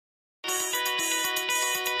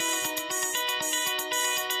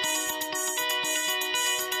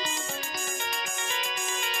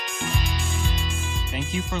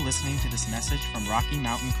Thank you for listening to this message from Rocky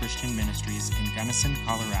Mountain Christian Ministries in Gunnison,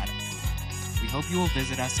 Colorado. We hope you will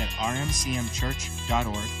visit us at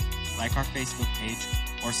rmcmchurch.org, like our Facebook page,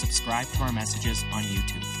 or subscribe to our messages on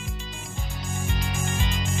YouTube.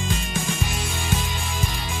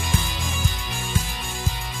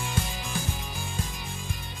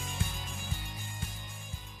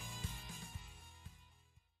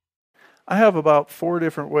 I have about 4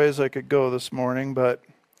 different ways I could go this morning, but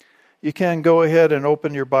you can go ahead and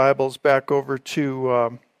open your Bibles back over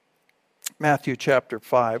to Matthew chapter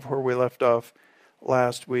 5, where we left off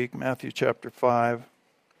last week, Matthew chapter 5.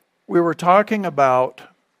 We were talking about,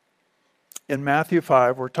 in Matthew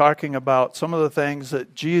 5, we're talking about some of the things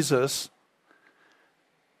that Jesus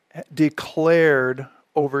declared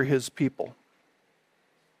over his people.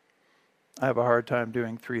 I have a hard time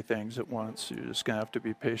doing 3 things at once, so you're just going to have to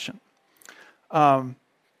be patient.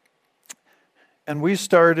 And we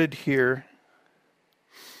started here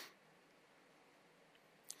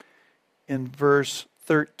in verse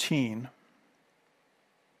 13.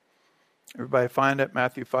 Everybody find it?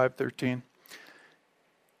 Matthew 5:13.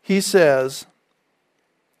 He says,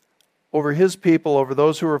 over his people, over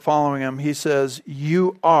those who are following him, he says,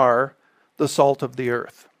 "You are the salt of the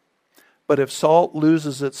earth. But if salt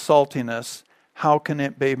loses its saltiness, how can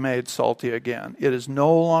it be made salty again? It is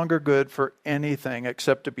no longer good for anything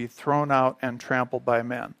except to be thrown out and trampled by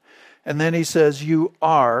men." And then he says, "You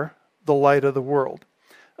are the light of the world.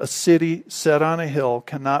 A city set on a hill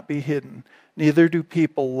cannot be hidden. Neither do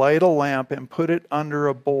people light a lamp and put it under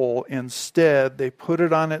a bowl. Instead, they put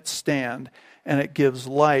it on its stand, and it gives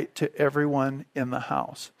light to everyone in the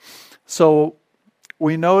house." So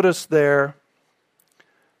we notice there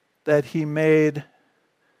that he made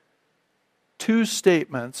 2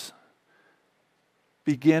 statements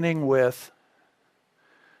beginning with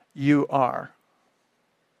 "you are."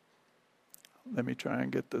 Let me try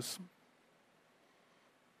and get this.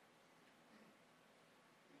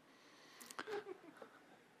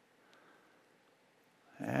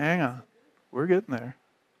 Hang on. We're getting there.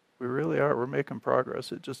 We really are. We're making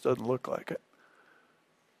progress. It just doesn't look like it.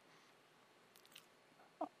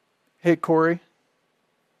 Hey, Corey.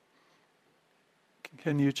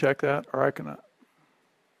 Can you check that? Or I can...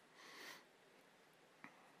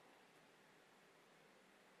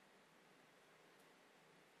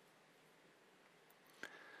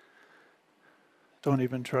 Don't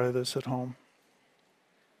even try this at home.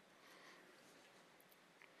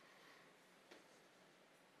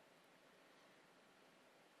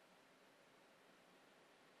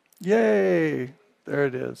 Yay! There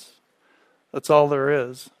it is. That's all there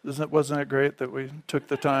is. Wasn't it great that we took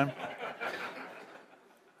the time?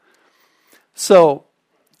 So,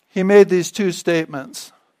 he made these 2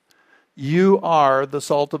 statements. You are the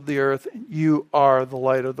salt of the earth. You are the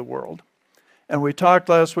light of the world. And we talked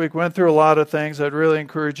last week, went through a lot of things. I'd really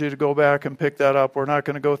encourage you to go back and pick that up. We're not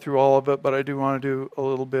going to go through all of it, but I do want to do a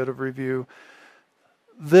little bit of review.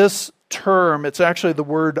 This term, it's actually the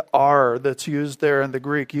word "are" that's used there in the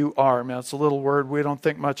Greek. You are. I mean, it's a little word we don't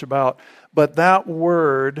think much about. But that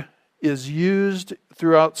word is used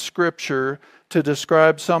throughout Scripture to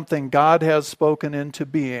describe something God has spoken into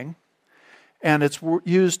being. And it's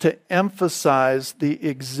used to emphasize the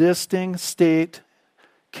existing state,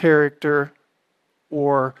 character,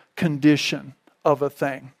 or condition of a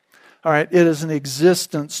thing. All right, it is an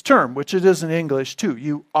existence term, which it is in English too.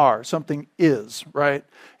 You are. Something is, right?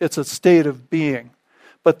 It's a state of being.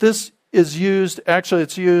 But this is used, actually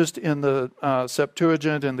it's used in the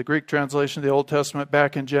Septuagint, in the Greek translation of the Old Testament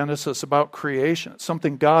back in Genesis about creation. It's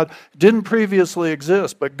something God didn't previously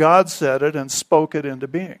exist, but God said it and spoke it into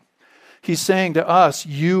being. He's saying to us,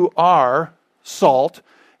 you are salt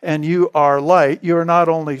and you are light. You are not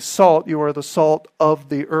only salt, you are the salt of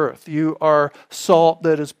the earth. You are salt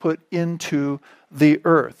that is put into the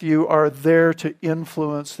earth. You are there to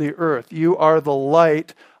influence the earth. You are the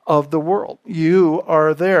light of the world. You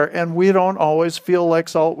are there. And we don't always feel like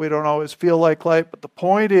salt. We don't always feel like light. But the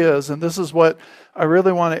point is, and this is what I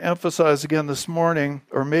really want to emphasize again this morning,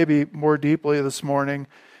 or maybe more deeply this morning,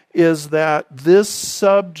 is that this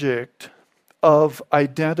subject of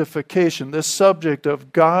identification, this subject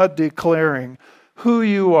of God declaring who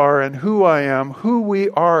you are and who I am, who we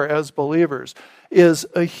are as believers, is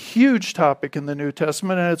a huge topic in the New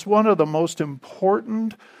Testament, and it's one of the most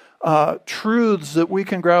important truths that we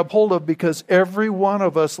can grab hold of, because every one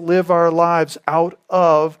of us live our lives out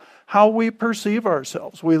of how we perceive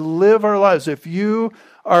ourselves. We live our lives. If you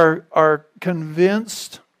are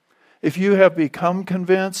convinced, if you have become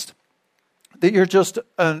convinced that you're just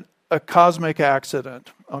a cosmic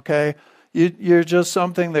accident, okay? You're just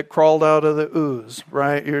something that crawled out of the ooze,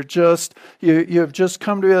 right? You've just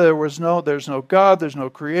come together. There's no God, there's no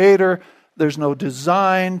creator, there's no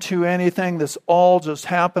design to anything. This all just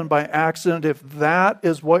happened by accident. If that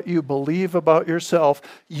is what you believe about yourself,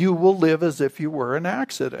 you will live as if you were an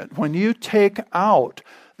accident. When you take out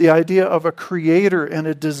the idea of a creator and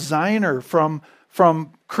a designer from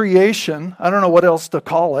creation, I don't know what else to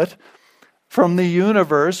call it, from the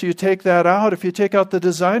universe, you take that out. If you take out the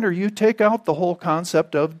designer, you take out the whole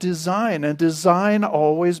concept of design. And design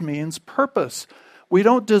always means purpose. We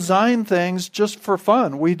don't design things just for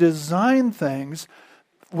fun. We design things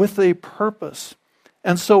with a purpose.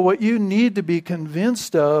 And so what you need to be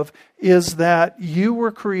convinced of is that you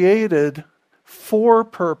were created for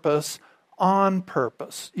purpose, on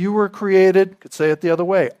purpose. You were created, could say it the other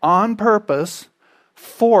way, on purpose,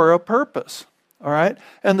 for a purpose. All right?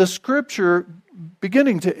 And the scripture,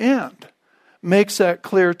 beginning to end, makes that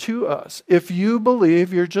clear to us. If you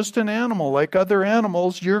believe you're just an animal like other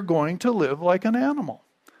animals, you're going to live like an animal.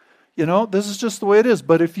 This is just the way it is.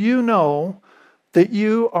 But if you know that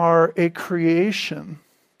you are a creation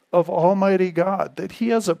of Almighty God, that He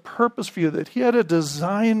has a purpose for you, that He had a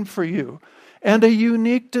design for you, and a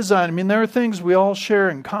unique design. I mean, there are things we all share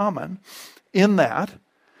in common in that,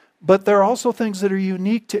 but there are also things that are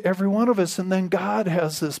unique to every one of us. And then God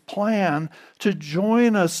has this plan to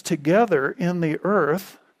join us together in the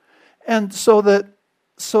earth, and so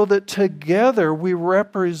that together we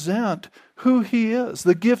represent who He is.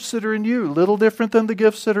 The gifts that are in you, little different than the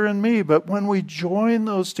gifts that are in me. But when we join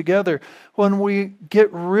those together, when we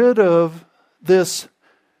get rid of this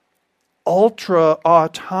ultra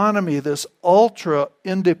autonomy, this ultra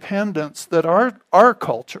independence that our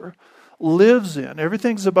culture lives in.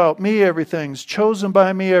 Everything's about me, everything's chosen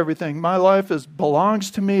by me, my life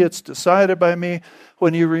belongs to me, it's decided by me.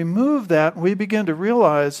 When you remove that, we begin to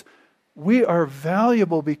realize we are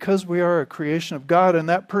valuable because we are a creation of God, and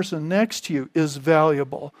that person next to you is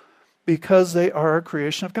valuable because they are a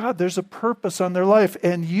creation of God. There's a purpose on their life,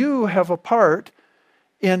 and you have a part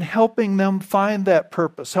in helping them find that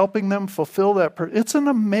purpose, helping them fulfill that purpose. It's an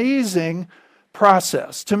amazing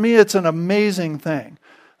process. To me, it's an amazing thing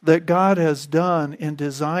that God has done in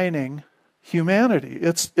designing humanity.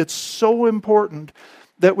 It's so important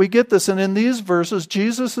that we get this. And in these verses,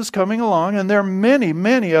 Jesus is coming along, and there are many,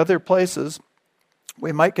 many other places.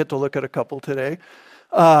 We might get to look at a couple today.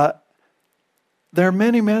 There are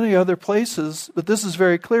many, many other places, but this is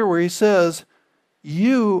very clear where He says,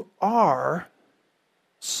 you are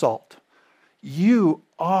salt. You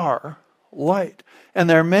are light. And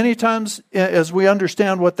there are many times, as we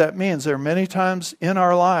understand what that means, there are many times in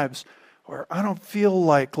our lives where I don't feel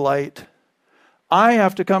like light. I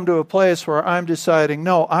have to come to a place where I'm deciding,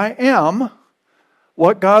 no, I am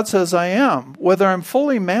what God says I am. Whether I'm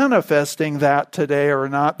fully manifesting that today or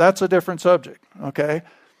not, that's a different subject, okay?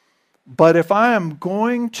 But if I am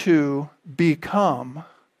going to become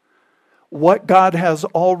what God has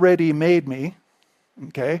already made me,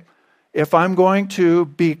 okay, if I'm going to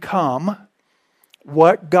become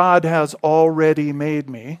what God has already made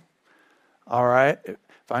me, all right, if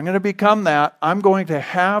I'm going to become that, I'm going to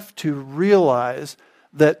have to realize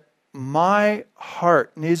that my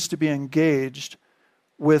heart needs to be engaged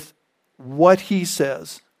with what He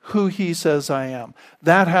says, who He says I am.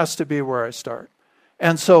 That has to be where I start.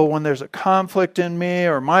 And so when there's a conflict in me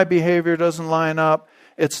or my behavior doesn't line up,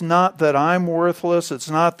 it's not that I'm worthless. It's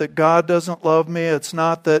not that God doesn't love me. It's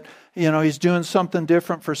not that, He's doing something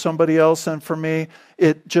different for somebody else than for me.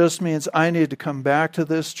 It just means I need to come back to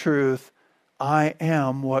this truth. I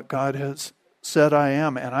am what God has said I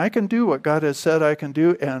am. And I can do what God has said I can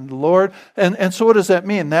do. And Lord, and so what does that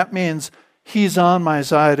mean? That means He's on my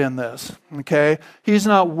side in this, okay? He's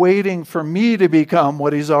not waiting for me to become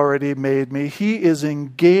what He's already made me. He is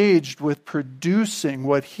engaged with producing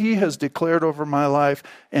what He has declared over my life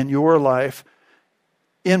and your life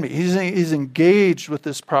in me. He's engaged with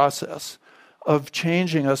this process of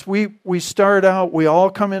changing us. We start out, we all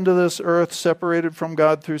come into this earth separated from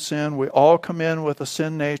God through sin. We all come in with a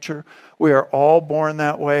sin nature. We are all born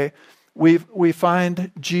that way. We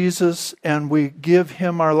find Jesus and we give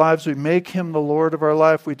Him our lives. We make Him the Lord of our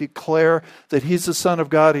life. We declare that He's the Son of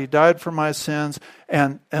God. He died for my sins.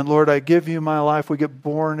 And Lord, I give You my life. We get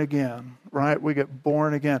born again, right? We get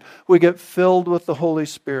born again. We get filled with the Holy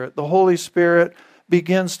Spirit. The Holy Spirit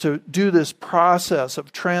begins to do this process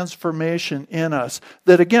of transformation in us.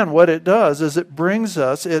 That again, what it does is it brings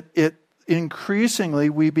us, it increasingly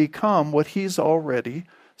we become what He's already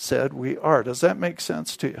said we are. Does that make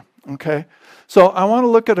sense to you? Okay, so I want to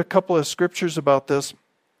look at a couple of scriptures about this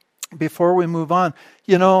before we move on.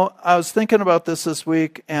 I was thinking about this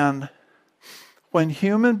week, and When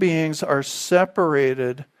human beings are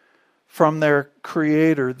separated from their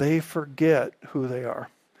Creator, they forget who they are.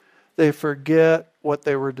 They forget what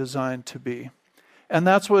they were designed to be. And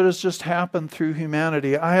that's what has just happened through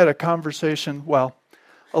humanity. I had a conversation, a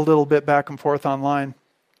little bit back and forth online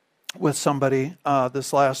with somebody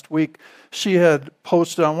this last week. She had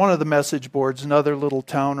posted on one of the message boards, another little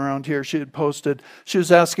town around here, she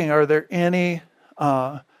was asking, are there any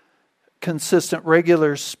consistent,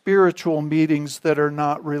 regular spiritual meetings that are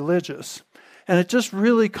not religious? And it just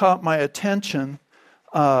really caught my attention,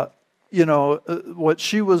 what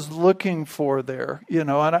she was looking for there,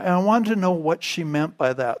 and I wanted to know what she meant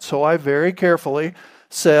by that. So I very carefully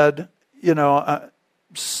said,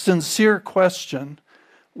 sincere question,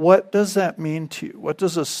 what does that mean to you? What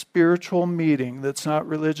does a spiritual meeting that's not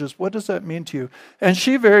religious, what does that mean to you? And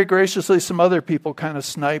she very graciously, some other people kind of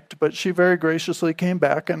sniped, but she very graciously came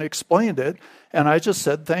back and explained it. And I just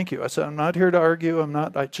said, thank you. I said, I'm not here to argue.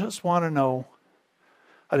 I just want to know.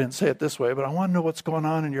 I didn't say it this way, but I want to know what's going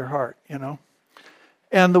on in your heart,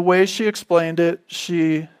 And the way she explained it,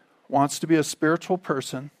 she wants to be a spiritual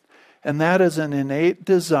person. And that is an innate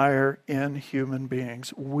desire in human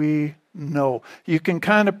beings. We know. You can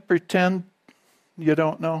kind of pretend you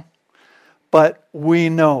don't know, but we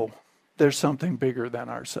know there's something bigger than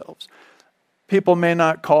ourselves. People may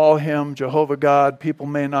not call him Jehovah God. People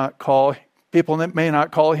may not call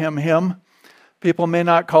him him. People may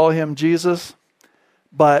not call him Jesus.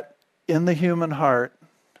 But in the human heart,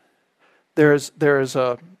 there is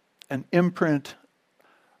an imprint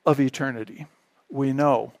of eternity. We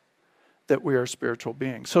know that we are spiritual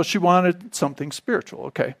beings. So she wanted something spiritual,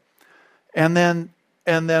 okay. And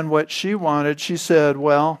then what she wanted, she said,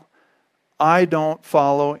 I don't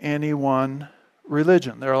follow any one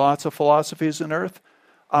religion. There are lots of philosophies on earth.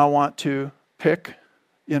 I want to pick,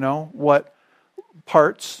 what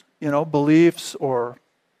parts, beliefs or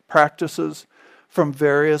practices from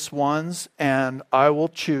various ones, and I will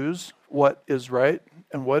choose what is right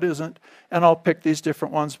and what isn't, and I'll pick these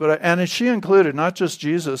different ones. And she included not just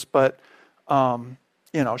Jesus, but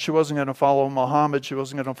she wasn't going to follow Muhammad, she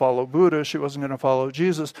wasn't going to follow Buddha, she wasn't going to follow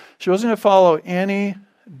Jesus, she wasn't going to follow any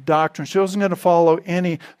doctrine, she wasn't going to follow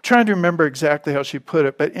any, I'm trying to remember exactly how she put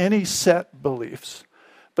it, but any set beliefs.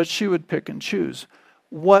 But she would pick and choose.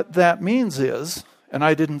 What that means is, and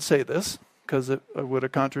I didn't say this, because it would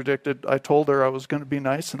have contradicted. I told her I was going to be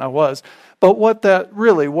nice, and I was. But what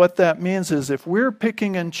that means is if we're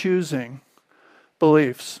picking and choosing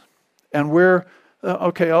beliefs, and we're,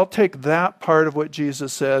 I'll take that part of what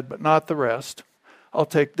Jesus said, but not the rest. I'll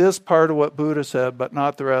take this part of what Buddha said, but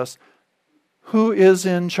not the rest. Who is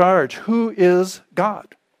in charge? Who is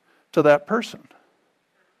God to that person?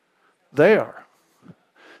 They are.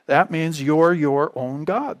 That means you're your own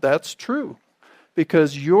God. That's true.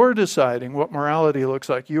 Because you're deciding what morality looks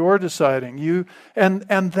like. You're deciding. And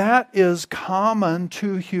that is common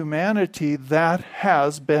to humanity that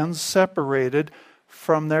has been separated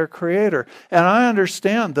from their Creator. And I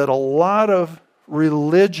understand that a lot of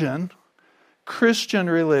religion, Christian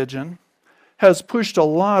religion, has pushed a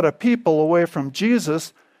lot of people away from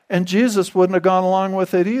Jesus, and Jesus wouldn't have gone along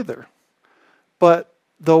with it either. But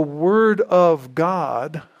the Word of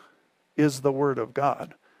God is the Word of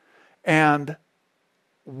God. And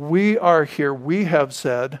we are here, we have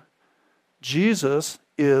said, Jesus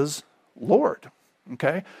is Lord.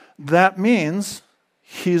 Okay? That means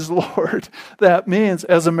He's Lord. That means,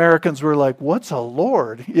 as Americans, we're like, what's a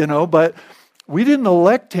Lord? But we didn't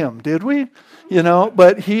elect Him, did we?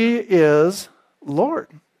 But He is Lord.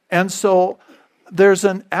 And so there's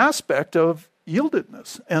an aspect of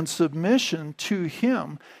yieldedness and submission to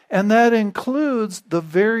Him. And that includes the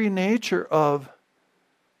very nature of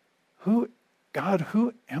God,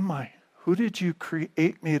 who am I? Who did you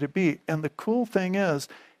create me to be? And the cool thing is,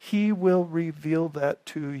 He will reveal that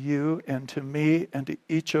to you and to me and to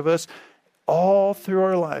each of us all through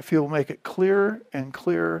our life. He will make it clearer and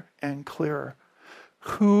clearer and clearer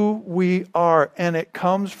who we are. And it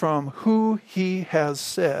comes from who He has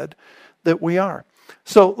said that we are.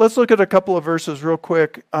 So let's look at a couple of verses real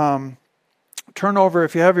quick. Turn over,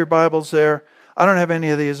 if you have your Bibles there. I don't have any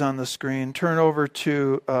of these on the screen. Turn over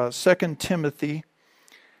to 2 Timothy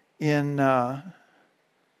in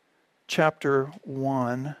chapter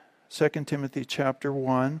 1. 2 Timothy chapter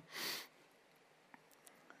 1.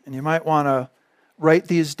 And you might want to write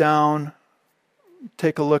these down,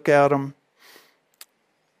 take a look at them.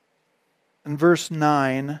 In verse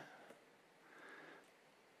 9,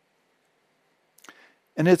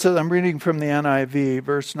 and I'm reading from the NIV,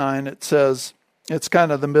 verse 9, it says, it's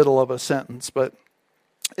kind of the middle of a sentence, but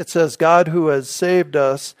it says, God who has saved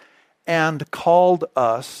us and called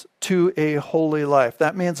us to a holy life.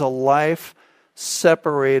 That means a life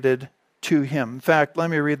separated to him. In fact, let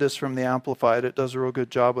me read this from the Amplified. It does a real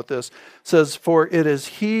good job with this. It says, "For it is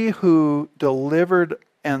he who delivered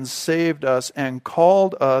and saved us and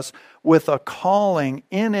called us with a calling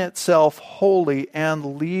in itself holy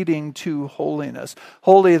and leading to holiness."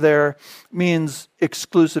 Holy there means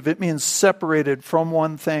exclusive. It means separated from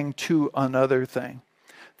one thing to another thing.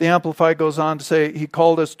 The Amplified goes on to say, he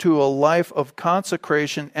called us to a life of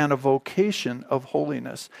consecration and a vocation of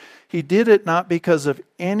holiness. He did it not because of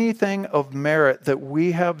anything of merit that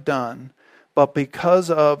we have done, but because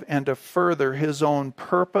of and to further his own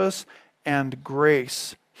purpose and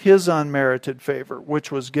grace, his unmerited favor,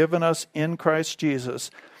 which was given us in Christ Jesus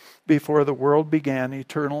before the world began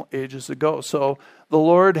eternal ages ago. So the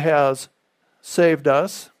Lord has saved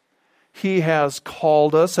us. He has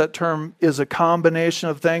called us. That term is a combination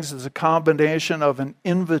of things. It's a combination of an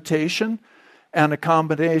invitation and a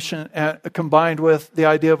combination combined with the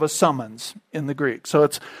idea of a summons in the Greek. So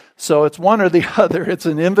it's one or the other. It's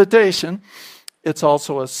an invitation. It's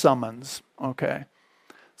also a summons. Okay.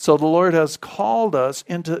 So the Lord has called us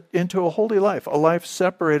into a holy life, a life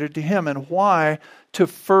separated to him. And why? To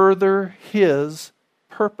further his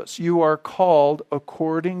purpose. You are called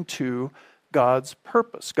according to God's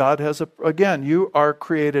purpose. God has again, you are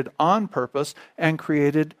created on purpose and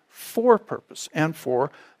created for purpose and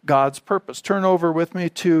for God's purpose. Turn over with me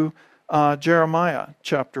to Jeremiah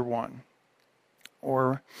chapter 1.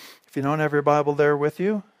 Or if you don't have your Bible there with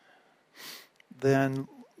you, then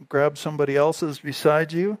grab somebody else's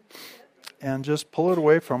beside you and just pull it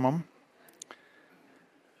away from them.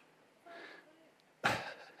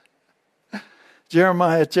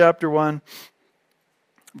 Jeremiah chapter 1,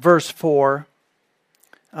 verse 4.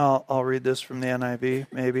 I'll read this from the NIV,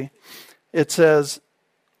 maybe. It says,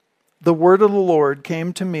 "The word of the Lord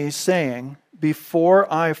came to me, saying,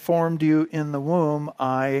 before I formed you in the womb,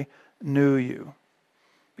 I knew you."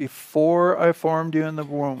 Before I formed you in the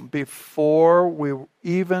womb, before we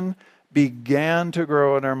even began to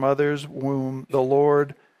grow in our mother's womb, the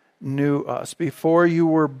Lord knew us. Before you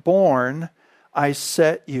were born, I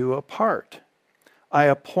set you apart. I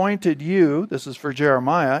appointed you, this is for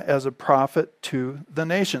Jeremiah, as a prophet to the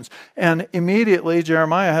nations. And immediately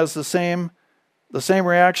Jeremiah has the same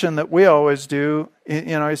reaction that we always do. You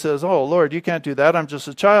know, he says, "Oh, Lord, you can't do that. I'm just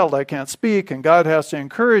a child. I can't speak." And God has to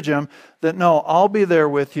encourage him that, no, I'll be there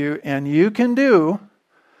with you, and you can do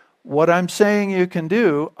what I'm saying you can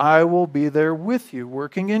do. I will be there with you,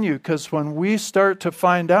 working in you. Because when we start to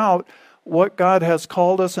find out what God has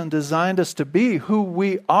called us and designed us to be, who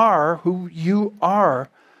we are, who you are,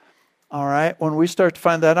 all right, when we start to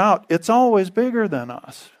find that out, it's always bigger than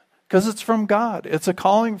us. Because it's from God. It's a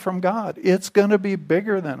calling from God. It's going to be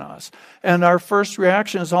bigger than us. And our first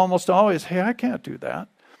reaction is almost always, "Hey, I can't do that."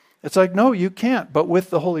 It's like, no, you can't. But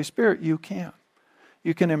with the Holy Spirit, you can.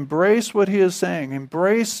 You can embrace what he is saying.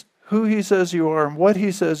 Embrace who he says you are and what he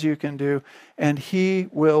says you can do. And he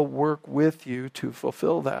will work with you to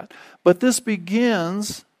fulfill that. But this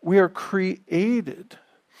begins, we are created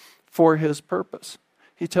for his purpose.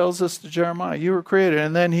 He tells this to Jeremiah, you were created.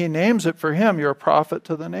 And then he names it for him, you're a prophet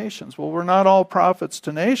to the nations. Well, we're not all prophets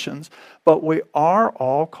to nations, but we are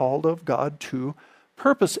all called of God to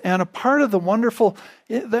purpose. And a part of the wonderful,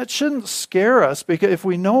 that shouldn't scare us, because if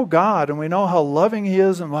we know God and we know how loving he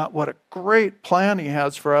is and what a great plan he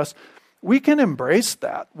has for us, we can embrace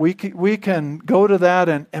that. We can go to that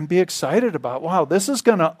and be excited about, wow, this is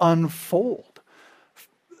going to unfold.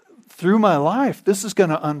 Through my life, this is going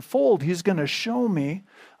to unfold. He's going to show me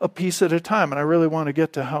a piece at a time. And I really want to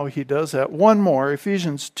get to how he does that. One more,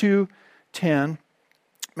 Ephesians 2:10.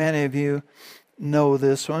 Many of you know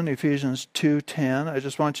this one, Ephesians 2:10. I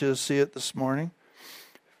just want you to see it this morning.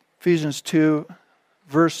 Ephesians 2,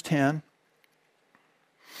 verse 10.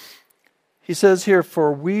 He says here,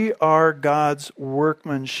 "For we are God's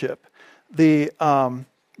workmanship." The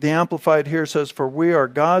Amplified here says, "For we are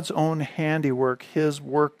God's own handiwork, his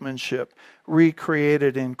workmanship,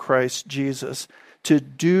 recreated in Christ Jesus, to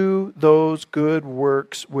do those good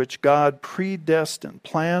works which God predestined,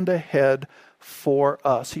 planned ahead for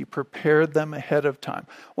us." He prepared them ahead of time.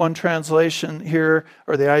 One translation here,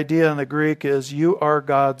 or the idea in the Greek is, you are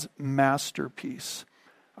God's masterpiece.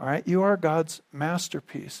 All right, you are God's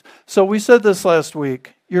masterpiece. So we said this last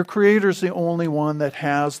week, your Creator's the only one that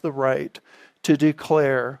has the right to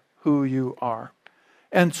declare who you are.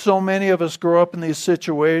 And so many of us grow up in these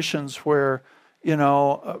situations where,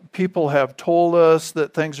 People have told us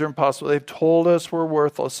that things are impossible. They've told us we're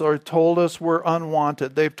worthless, or told us we're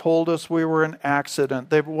unwanted. They've told us we were an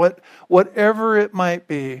accident. Whatever it might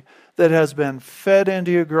be that has been fed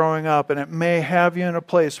into you growing up, and it may have you in a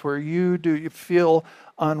place where you feel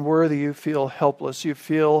unworthy, you feel helpless, you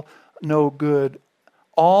feel no good.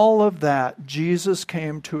 All of that Jesus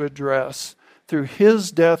came to address through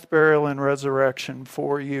his death, burial, and resurrection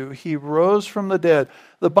for you. He rose from the dead.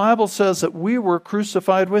 The Bible says that we were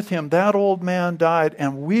crucified with him. That old man died,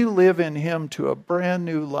 and we live in him to a brand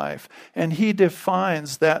new life. And he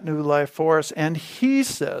defines that new life for us. And he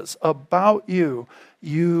says about you,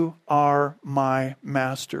 you are my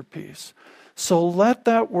masterpiece. So let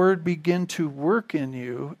that word begin to work in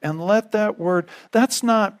you, and let that word, that's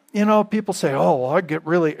not, people say, oh, I get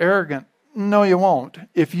really arrogant. No, you won't.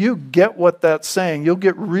 If you get what that's saying, you'll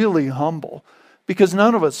get really humble, because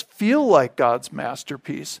none of us feel like God's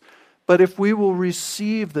masterpiece. But if we will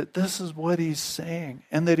receive that this is what he's saying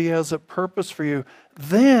and that he has a purpose for you,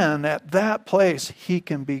 then at that place, he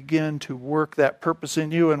can begin to work that purpose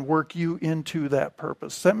in you and work you into that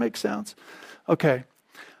purpose. Does that make sense? Okay.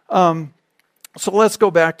 So let's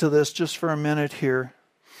go back to this just for a minute here.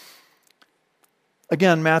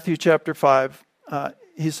 Again, Matthew chapter 5.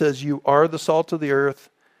 He says, you are the salt of the earth.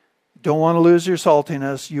 Don't want to lose your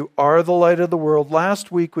saltiness. You are the light of the world.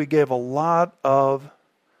 Last week we gave a lot of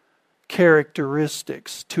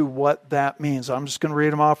characteristics to what that means. I'm just going to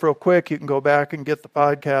read them off real quick. You can go back and get the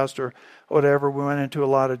podcast or whatever. We went into a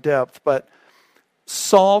lot of depth. But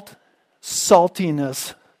salt,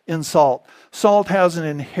 saltiness in salt. Salt has an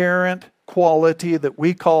inherent quality that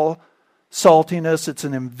we call saltiness. It's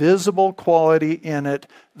an invisible quality in it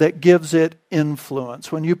that gives it influence.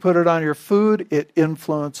 When you put it on your food, it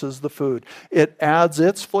influences the food. It adds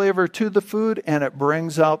its flavor to the food, and it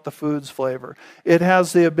brings out the food's flavor. It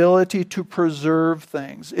has the ability to preserve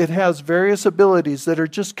things. It has various abilities that are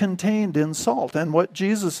just contained in salt. And what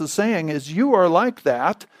Jesus is saying is, you are like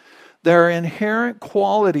that. There are inherent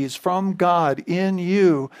qualities from God in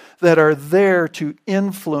you that are there to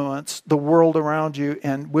influence the world around you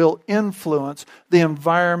and will influence the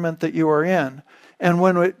environment that you are in. And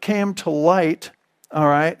when it came to light, all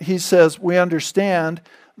right, he says we understand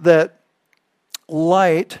that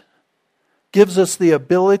light gives us the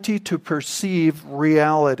ability to perceive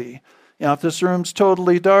reality. If this room's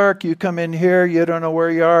totally dark, you come in here, you don't know where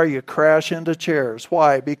you are, you crash into chairs.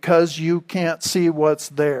 Why? Because you can't see what's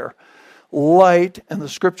there. Light, and the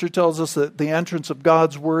scripture tells us that the entrance of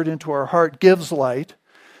God's word into our heart gives light.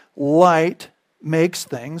 Light makes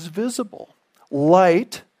things visible.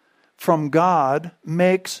 Light from God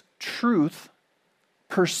makes truth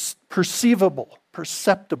perceivable,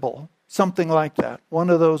 perceptible, something like that. One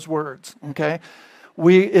of those words, okay?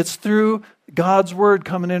 It's through God's word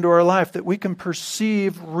coming into our life that we can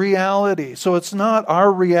perceive reality. So it's not our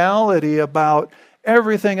reality about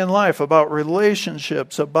everything in life, about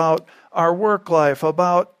relationships, about our work life,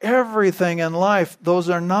 about everything in life. Those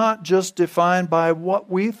are not just defined by what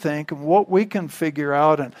we think and what we can figure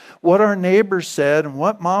out and what our neighbor said and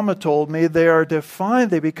what mama told me. They are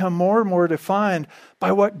defined, they become more and more defined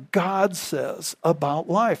by what God says about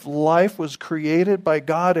life. Life was created by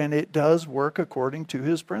God, and it does work according to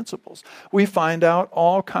his principles. We find out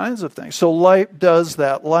all kinds of things. So light does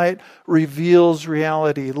that. Light reveals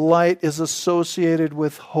reality. Light is associated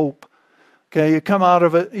with hope. Okay, you come out,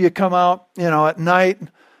 at night,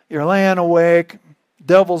 you're laying awake,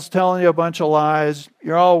 devil's telling you a bunch of lies,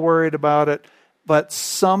 you're all worried about it, but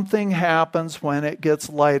something happens when it gets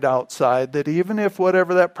light outside, that even if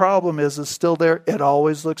whatever that problem is still there, it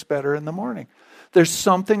always looks better in the morning. There's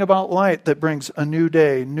something about light that brings a new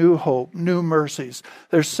day, new hope, new mercies.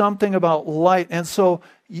 There's something about light. And so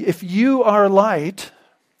if you are light,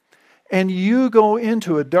 and you go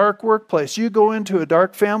into a dark workplace, you go into a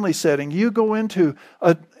dark family setting, you go into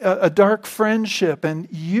a dark friendship, and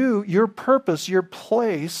your purpose, your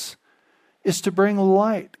place is to bring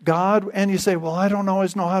light. God, and you say, well, I don't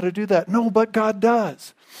always know how to do that. No, but God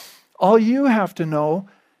does. All you have to know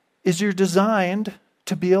is you're designed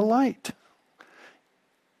to be a light.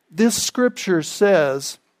 This scripture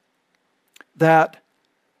says that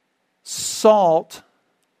salt,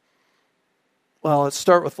 well, let's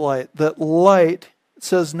start with light. That light, it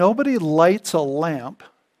says nobody lights a lamp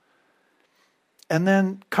and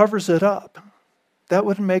then covers it up. That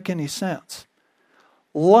wouldn't make any sense.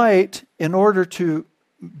 Light, in order to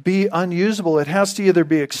be unusable, it has to either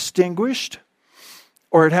be extinguished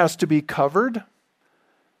or it has to be covered.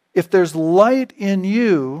 If there's light in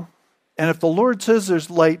you, and if the Lord says there's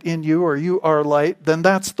light in you or you are light, then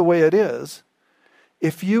that's the way it is.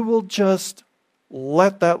 If you will just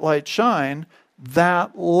let that light shine,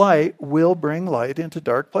 that light will bring light into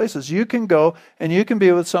dark places. You can go and you can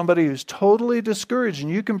be with somebody who's totally discouraged,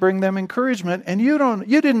 and you can bring them encouragement, and you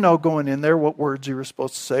didn't know going in there what words you were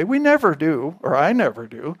supposed to say. We never do, or I never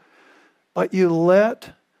do. But you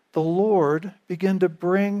let the Lord begin to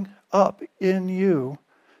bring up in you.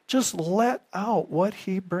 Just let out what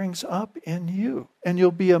he brings up in you, and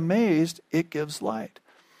you'll be amazed it gives light.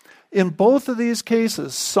 In both of these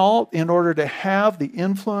cases, salt, in order to have the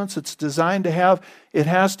influence it's designed to have, it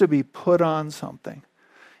has to be put on something.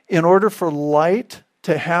 In order for light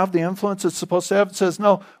to have the influence it's supposed to have, it says,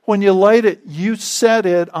 no, when you light it, you set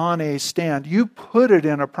it on a stand. You put it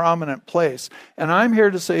in a prominent place. And I'm here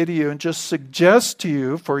to say to you and just suggest to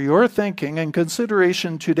you for your thinking and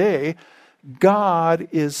consideration today, God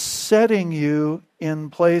is setting you in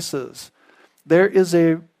places. There is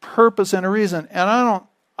a purpose and a reason. And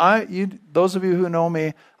those of you who know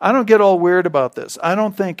me, I don't get all weird about this. I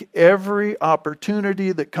don't think every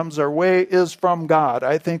opportunity that comes our way is from God.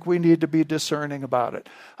 I think we need to be discerning about it.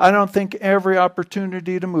 I don't think every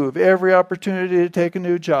opportunity to move, every opportunity to take a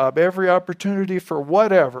new job, every opportunity for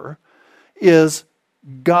whatever is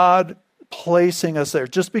God placing us there.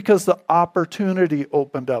 Just because the opportunity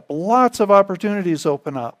opened up. Lots of opportunities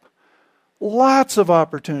open up. Lots of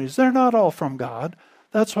opportunities. They're not all from God.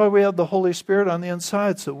 That's why we have the Holy Spirit on the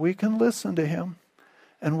inside, so we can listen to him.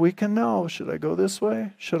 And we can know, should I go this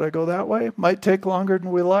way? Should I go that way? Might take longer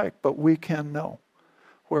than we like, but we can know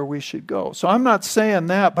where we should go. So I'm not saying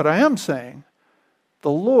that, but I am saying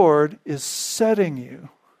the Lord is setting you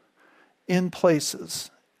in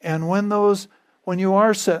places. And when you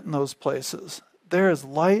are set in those places, there is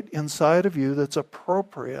light inside of you that's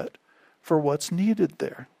appropriate for what's needed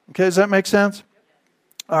there. Okay, does that make sense?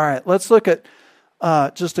 All right, let's look at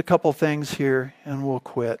just a couple things here, and we'll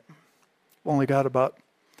quit. We've only got about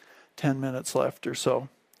 10 minutes left or so.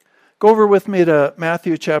 Go over with me to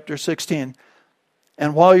Matthew chapter 16.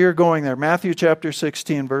 And while you're going there, Matthew chapter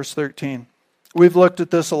 16, verse 13. We've looked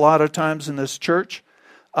at this a lot of times in this church,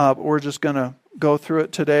 but we're just going to go through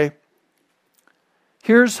it today.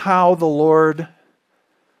 Here's how the Lord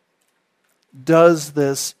does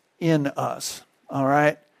this in us, all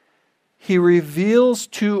right? He reveals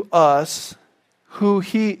to us who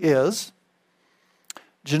he is.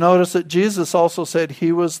 Did you notice that Jesus also said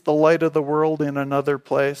he was the light of the world in another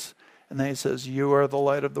place? And then he says, you are the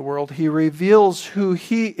light of the world. He reveals who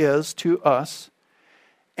he is to us,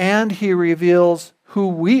 and he reveals who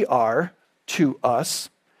we are to us.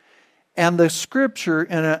 And the scripture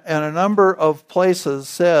in a number of places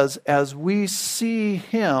says, as we see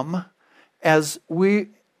him,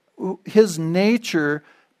 his nature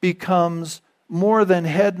becomes more than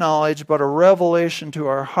head knowledge, but a revelation to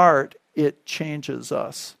our heart, it changes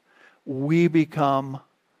us. We become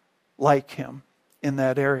like him in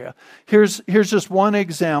that area. Here's just one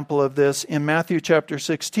example of this in Matthew chapter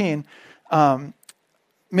 16.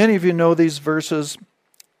 Many of you know these verses.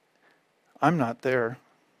 I'm not there.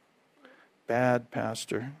 Bad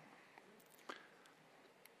pastor.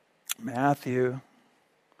 Matthew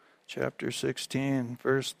chapter 16,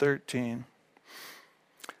 verse 13.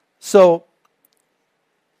 So,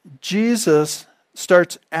 Jesus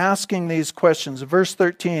starts asking these questions. Verse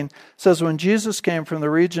 13 says, when Jesus came from the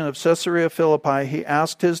region of Caesarea Philippi, he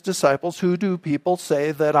asked his disciples, who do people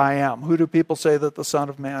say that I am? Who do people say that the Son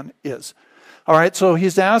of Man is? All right, so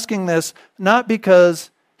he's asking this not because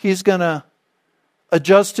he's going to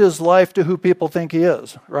adjust his life to who people think he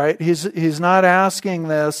is, right? He's not asking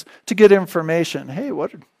this to get information. Hey,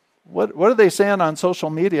 what are they saying on social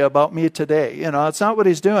media about me today? It's not what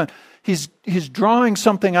he's doing. He's drawing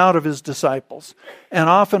something out of his disciples. And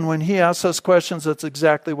often when he asks us questions, that's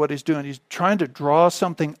exactly what he's doing. He's trying to draw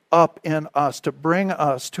something up in us to bring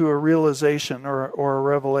us to a realization or a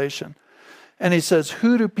revelation. And he says,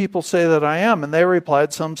 who do people say that I am? And they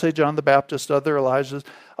replied, some say John the Baptist, other Elijah,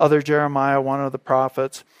 other Jeremiah, one of the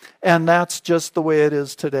prophets. And that's just the way it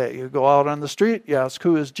is today. You go out on the street, you ask,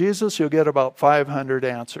 who is Jesus? You'll get about 500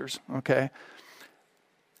 answers, okay?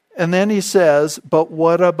 And then he says, but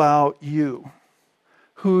what about you?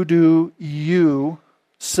 Who do you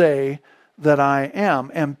say that I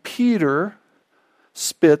am? And Peter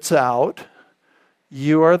spits out,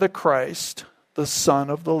 you are the Christ, the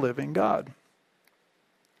Son of the living God.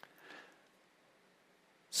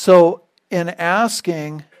 So in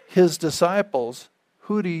asking his disciples,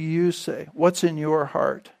 who do you say? What's in your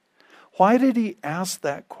heart? Why did he ask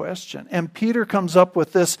that question? And Peter comes up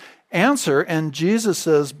with this answer, and Jesus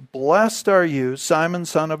says, blessed are you, Simon,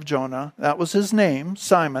 son of Jonah. That was his name,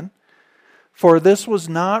 Simon. For this was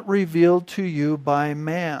not revealed to you by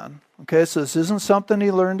man. Okay, so this isn't something he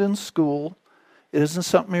learned in school. It isn't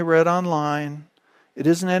something he read online. It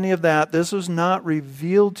isn't any of that. This was not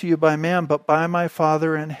revealed to you by man, but by my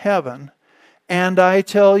Father in heaven. And I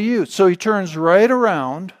tell you. So he turns right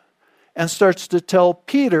around and starts to tell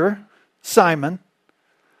Peter, Simon,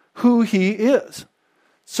 who he is.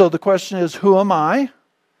 So the question is, who am I?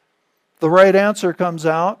 The right answer comes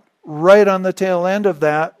out. Right on the tail end of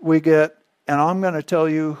that, we get, and I'm going to tell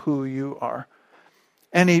you who you are.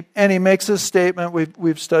 And he makes this statement.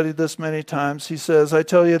 We've studied this many times. He says, I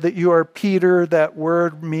tell you that you are Peter. That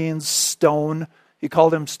word means stone. He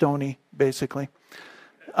called him stony, basically.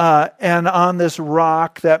 And on this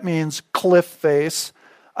rock, that means cliff face,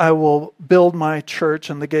 I will build my church,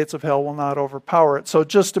 and the gates of hell will not overpower it. So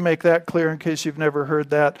just to make that clear, in case you've never heard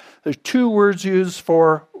that, there's two words used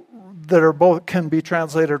for that are both can be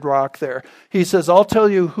translated rock there. He says, I'll tell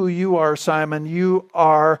you who you are, Simon. You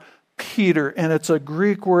are Peter. And it's a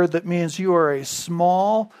Greek word that means you are a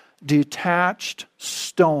small, detached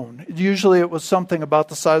stone. Usually it was something about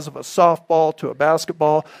the size of a softball to a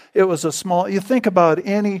basketball. It was a small, you think about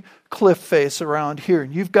any cliff face around here,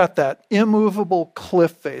 and you've got that immovable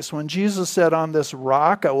cliff face. When Jesus said, on this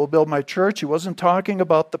rock I will build my church, he wasn't talking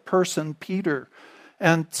about the person Peter.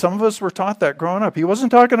 And some of us were taught that growing up. He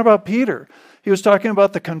wasn't talking about Peter. He was talking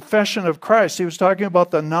about the confession of Christ. He was talking about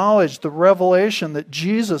the knowledge, the revelation that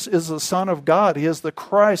Jesus is the Son of God. He is the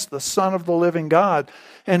Christ, the Son of the living God.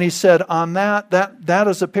 And he said on that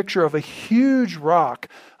is a picture of a huge rock,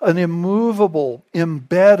 an immovable,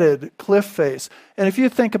 embedded cliff face. And if you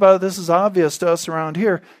think about it, this is obvious to us around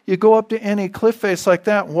here. You go up to any cliff face like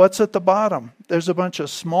that, what's at the bottom? There's a bunch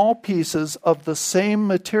of small pieces of the same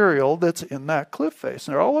material that's in that cliff face.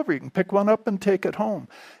 And they're all over. You can pick one up and take it home.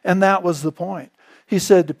 And that was the point. He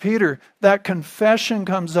said to Peter, that confession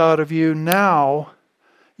comes out of you now.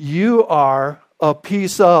 You are a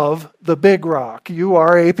piece of the big rock. You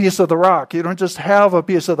are a piece of the rock. You don't just have a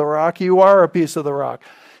piece of the rock. You are a piece of the rock.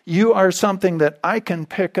 You are something that I can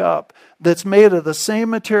pick up that's made of the same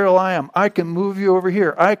material I am. I can move you over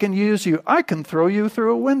here. I can use you. I can throw you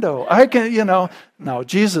through a window. I can, No,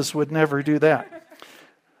 Jesus would never do that.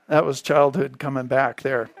 That was childhood coming back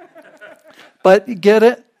there. But get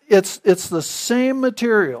it? It's the same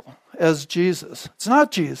material as Jesus. It's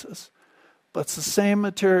not Jesus, but it's the same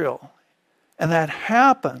material. And that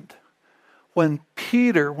happened when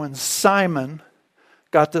Simon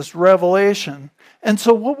got this revelation. And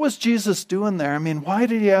so what was Jesus doing there? I mean, why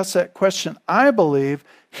did he ask that question? I believe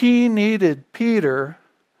he needed Peter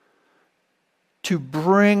to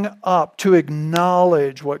bring up, to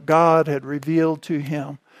acknowledge what God had revealed to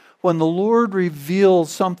him. When the Lord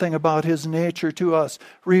reveals something about his nature to us,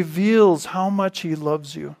 reveals how much he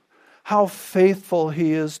loves you, how faithful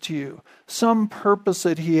he is to you, some purpose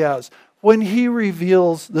that he has. When he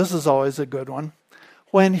reveals, this is always a good one,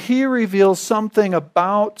 when he reveals something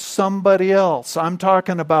about somebody else, I'm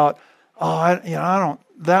talking about,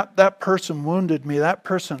 that person wounded me, that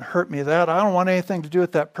person hurt me, I don't want anything to do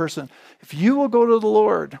with that person. If you will go to the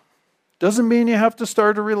Lord, doesn't mean you have to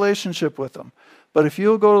start a relationship with them, but if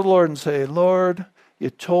you'll go to the Lord and say, Lord, you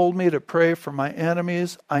told me to pray for my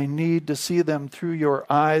enemies, I need to see them through your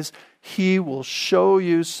eyes, he will show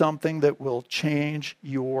you something that will change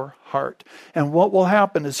your heart. And what will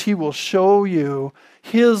happen is he will show you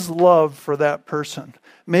his love for that person.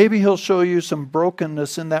 Maybe he'll show you some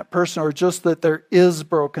brokenness in that person, or just that there is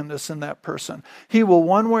brokenness in that person. He will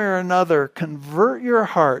one way or another convert your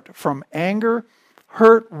heart from anger,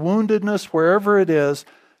 hurt, woundedness, wherever it is,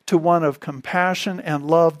 to one of compassion and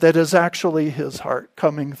love that is actually his heart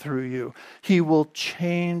coming through you. He will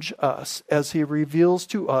change us as he reveals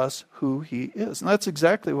to us who he is. And that's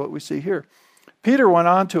exactly what we see here. Peter went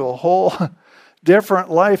on to a whole different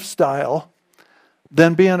lifestyle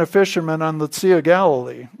than being a fisherman on the Sea of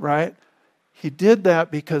Galilee, right? He did that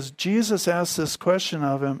because Jesus asked this question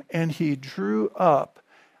of him, and he drew up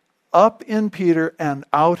in Peter and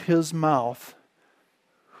out his mouth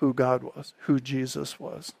who God was, who Jesus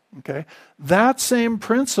was. Okay? That same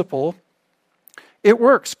principle, it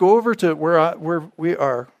works. Go over to where we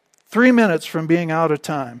are 3 minutes from being out of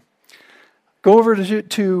time. Go over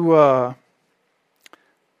to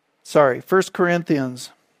 1 Corinthians.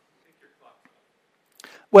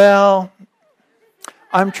 Well,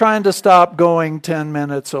 I'm trying to stop going 10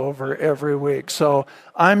 minutes over every week. So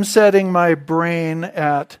I'm setting my brain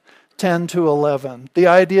at 10 to 11. The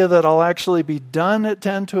idea that I'll actually be done at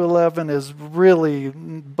 10 to 11 is really,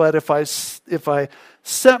 but if I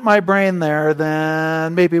set my brain there,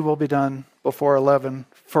 then maybe we'll be done before 11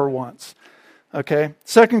 for once. Okay?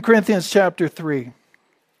 2 Corinthians chapter 3.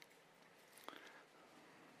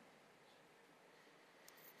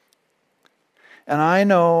 And I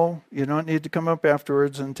know you don't need to come up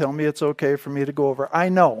afterwards and tell me it's okay for me to go over. I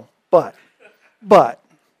know, but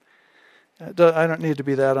I don't need to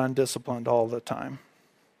be that undisciplined all the time.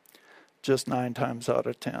 Just 9 times out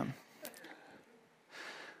of 10.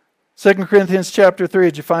 2 Corinthians chapter 3,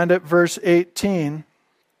 did you find it? Verse 18.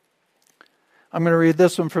 I'm going to read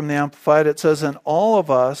this one from the Amplified. It says, "And all of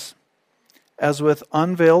us, as with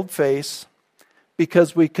unveiled face,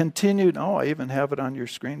 because we continued," I even have it on your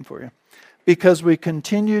screen for you. "Because we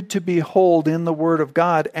continued to behold in the Word of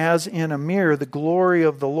God as in a mirror the glory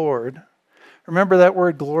of the Lord." Remember that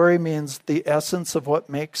word glory means the essence of what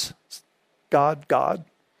makes God God.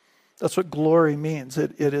 That's what glory means.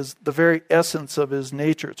 It is the very essence of his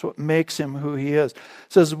nature. It's what makes him who he is. It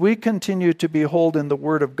says, "We continue to behold in the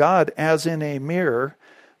Word of God as in a mirror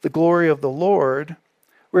the glory of the Lord.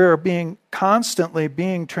 We are constantly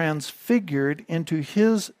being transfigured into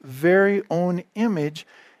his very own image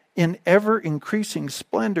in ever-increasing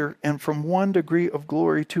splendor and from one degree of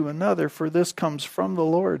glory to another, for this comes from the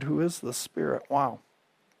Lord who is the Spirit." Wow.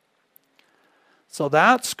 So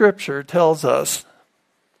that scripture tells us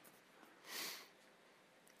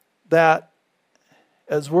that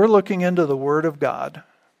as we're looking into the Word of God,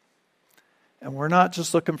 and we're not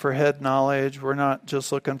just looking for head knowledge, we're not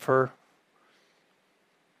just looking for,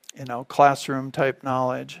 classroom type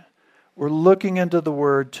knowledge. We're looking into the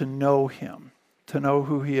Word to know him, to know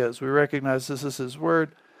who he is. We recognize this is his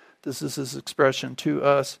Word. This is his expression to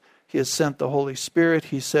us. He has sent the Holy Spirit,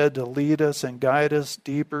 he said, to lead us and guide us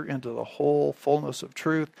deeper into the whole fullness of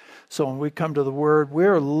truth. So when we come to the Word,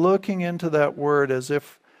 we're looking into that Word as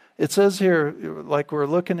if, it says here, like we're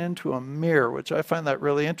looking into a mirror, which I find that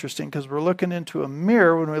really interesting because we're looking into a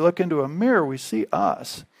mirror. When we look into a mirror, we see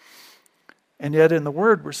us. And yet in the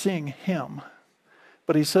Word, we're seeing him.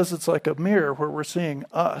 But he says it's like a mirror where we're seeing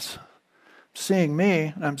us. I'm seeing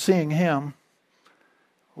me, and I'm seeing him.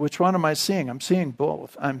 Which one am I seeing? I'm seeing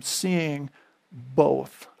both. I'm seeing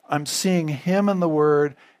both. I'm seeing him in the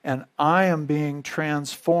Word, and I am being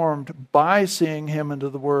transformed by seeing him into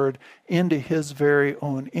the Word into his very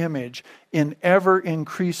own image in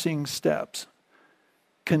ever-increasing steps.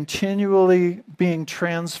 Continually being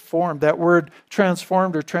transformed. That word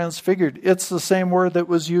transformed or transfigured, it's the same word that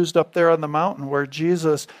was used up there on the mountain where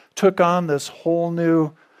Jesus took on this whole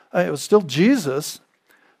new, it was still Jesus,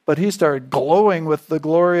 but he started glowing with the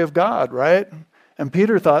glory of God, right? And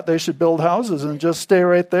Peter thought they should build houses and just stay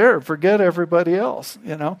right there, forget everybody else,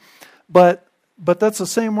 But that's the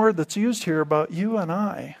same word that's used here about you and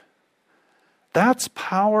I. That's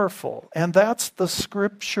powerful, and that's the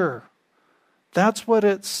scripture. That's what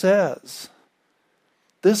it says.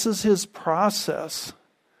 This is his process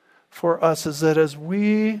for us, is that as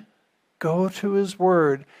we go to his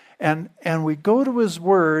Word, and we go to his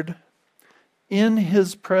Word in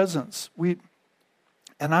his presence.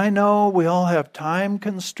 And I know we all have time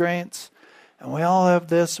constraints, and we all have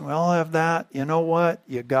this, and we all have that. You know what?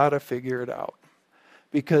 You got to figure it out.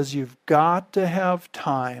 Because you've got to have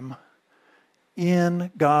time in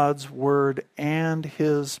God's Word and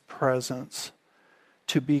his presence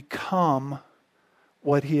to become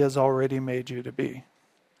what he has already made you to be.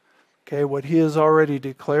 Okay, what he has already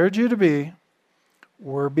declared you to be,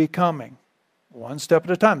 we're becoming. One step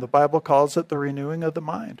at a time. The Bible calls it the renewing of the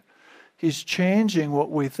mind. He's changing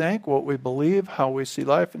what we think, what we believe, how we see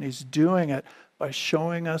life, and he's doing it by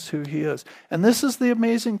showing us who he is. And this is the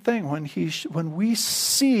amazing thing. When we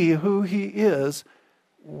see who he is,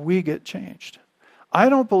 we get changed. I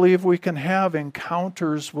don't believe we can have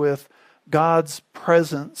encounters with God's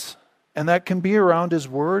presence, and that can be around his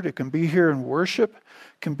Word. It can be here in worship.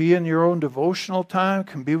 It can be in your own devotional time. It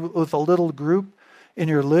can be with a little group in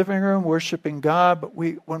your living room worshiping God. But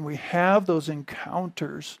when we have those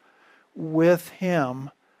encounters with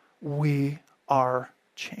him, we are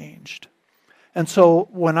changed. And so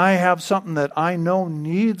when I have something that I know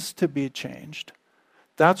needs to be changed,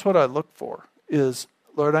 that's what I look for is,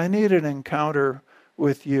 Lord, I need an encounter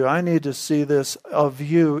with you. I need to see this of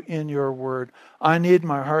you in your Word. I need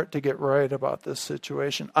my heart to get right about this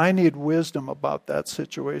situation. I need wisdom about that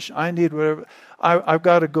situation. I need whatever. I've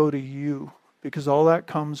got to go to you because all that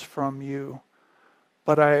comes from you.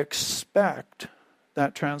 But I expect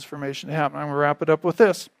that transformation to happen. I'm going to wrap it up with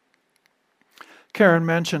this. Karen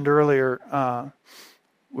mentioned earlier,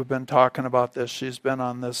 we've been talking about this. She's been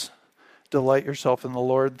on this delight yourself in the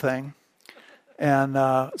Lord thing. And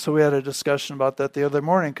so we had a discussion about that the other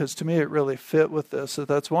morning because to me it really fit with this. So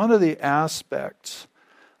that's one of the aspects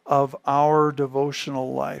of our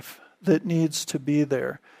devotional life that needs to be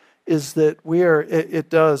there is that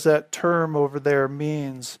that term over there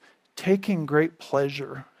means taking great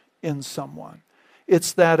pleasure in someone.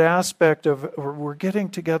 It's that aspect of we're getting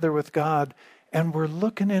together with God and we're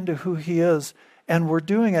looking into who He is, and we're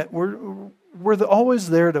doing it. We're always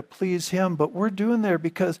there to please Him, but we're doing there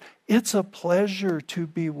because it's a pleasure to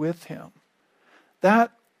be with Him.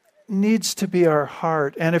 That needs to be our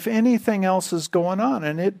heart. And if anything else is going on,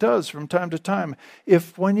 and it does from time to time,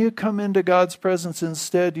 if when you come into God's presence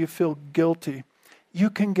instead you feel guilty, you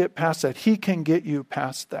can get past that. He can get you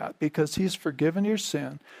past that because He's forgiven your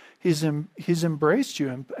sin. He's embraced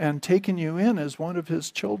you and taken you in as one of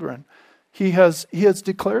His children. He has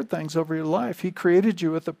declared things over your life. He created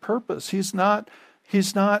you with a purpose. He's not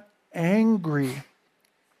angry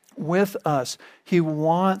with us. He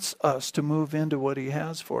wants us to move into what He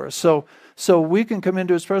has for us. So we can come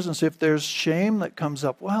into His presence. If there's shame that comes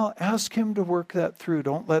up, well, ask Him to work that through.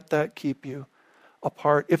 Don't let that keep you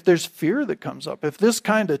apart. If there's fear that comes up, if this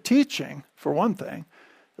kind of teaching, for one thing,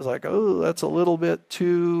 is like, oh, that's a little bit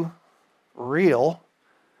too real,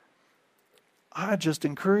 I just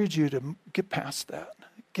encourage you to get past that.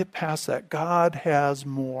 Get past that. God has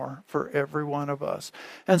more for every one of us.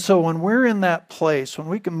 And so when we're in that place, when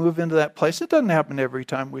we can move into that place, it doesn't happen every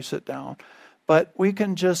time we sit down, but we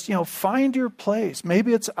can just, find your place.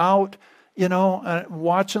 Maybe it's out,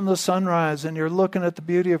 watching the sunrise and you're looking at the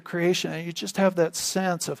beauty of creation and you just have that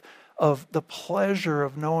sense of the pleasure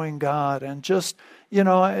of knowing God. And just,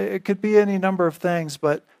 it could be any number of things,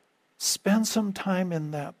 but spend some time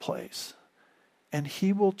in that place. And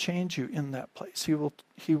He will change you in that place.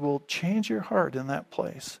 He will change your heart in that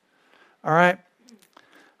place. All right.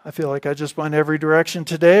 I feel like I just went every direction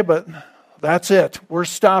today, but that's it. We're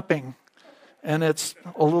stopping. And it's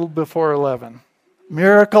a little before 11.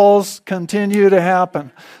 Miracles continue to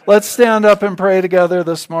happen. Let's stand up and pray together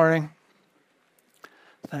this morning.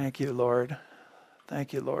 Thank you, Lord.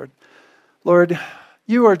 Thank you, Lord. Lord,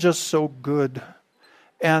 You are just so good.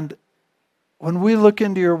 And when we look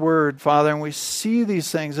into Your Word, Father, and we see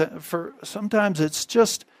these things, sometimes it's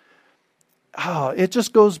just, it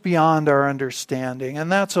just goes beyond our understanding,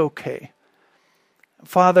 and that's okay.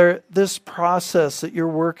 Father, this process that You're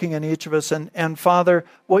working in each of us, and Father,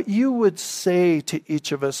 what You would say to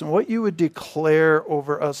each of us and what You would declare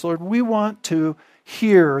over us, Lord, we want to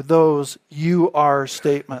hear those You are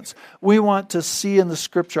statements. We want to see in the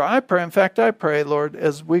Scripture. I pray, Lord,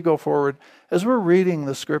 as we go forward, as we're reading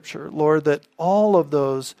the Scripture, Lord, that all of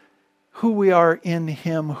those, who we are in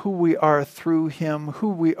Him, who we are through Him, who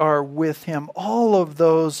we are with Him, all of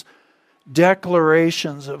those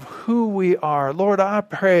declarations of who we are, Lord, I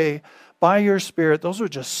pray by Your Spirit, those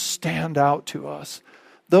would just stand out to us.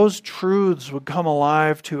 Those truths would come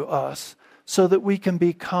alive to us so that we can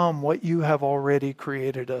become what You have already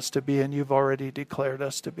created us to be and You've already declared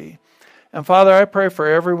us to be. And Father, I pray for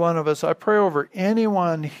every one of us. I pray over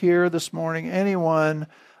anyone here this morning, anyone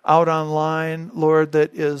out online, Lord,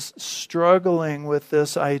 that is struggling with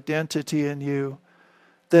this identity in You,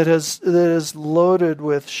 that is loaded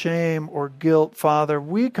with shame or guilt. Father,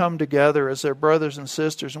 we come together as their brothers and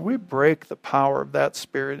sisters, and we break the power of that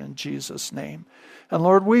spirit in Jesus' name. And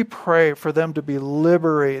Lord, we pray for them to be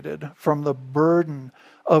liberated from the burden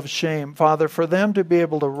of shame. Father, for them to be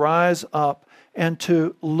able to rise up and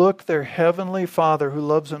to look their heavenly Father who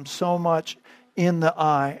loves them so much in the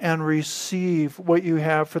eye and receive what You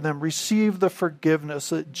have for them. Receive the forgiveness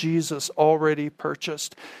that Jesus already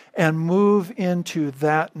purchased and move into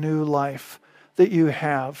that new life that You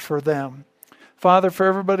have for them. Father, for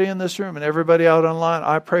everybody in this room and everybody out online,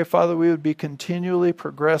 I pray, Father, we would be continually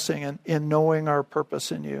progressing in knowing our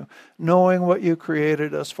purpose in You, knowing what You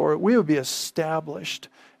created us for. We would be established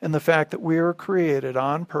in the fact that we are created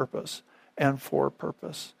on purpose and for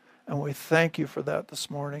purpose. And we thank You for that this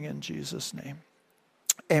morning in Jesus' name.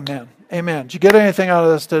 Amen. Amen. Did you get anything out of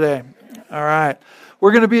this today? All right.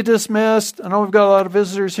 We're going to be dismissed. I know we've got a lot of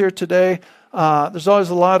visitors here today. There's always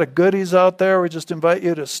a lot of goodies out there. We just invite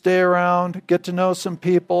you to stay around, get to know some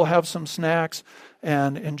people, have some snacks,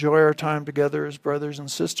 and enjoy our time together as brothers and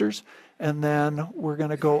sisters. And then we're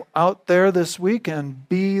going to go out there this week and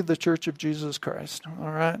be the Church of Jesus Christ.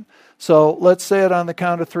 All right? So let's say it on the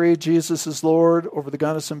count of 3. Jesus is Lord over the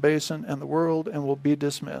Gunnison Basin and the world, and we'll be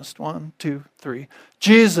dismissed. 1, 2, 3.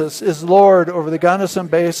 Jesus is Lord over the Gunnison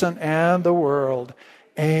Basin and the world.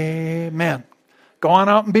 Amen. Go on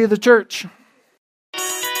out and be the church.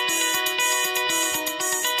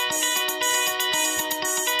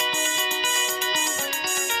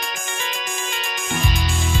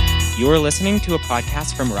 You are listening to a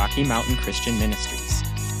podcast from Rocky Mountain Christian Ministries.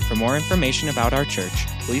 For more information about our church,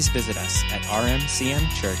 please visit us at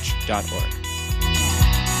rmcmchurch.org.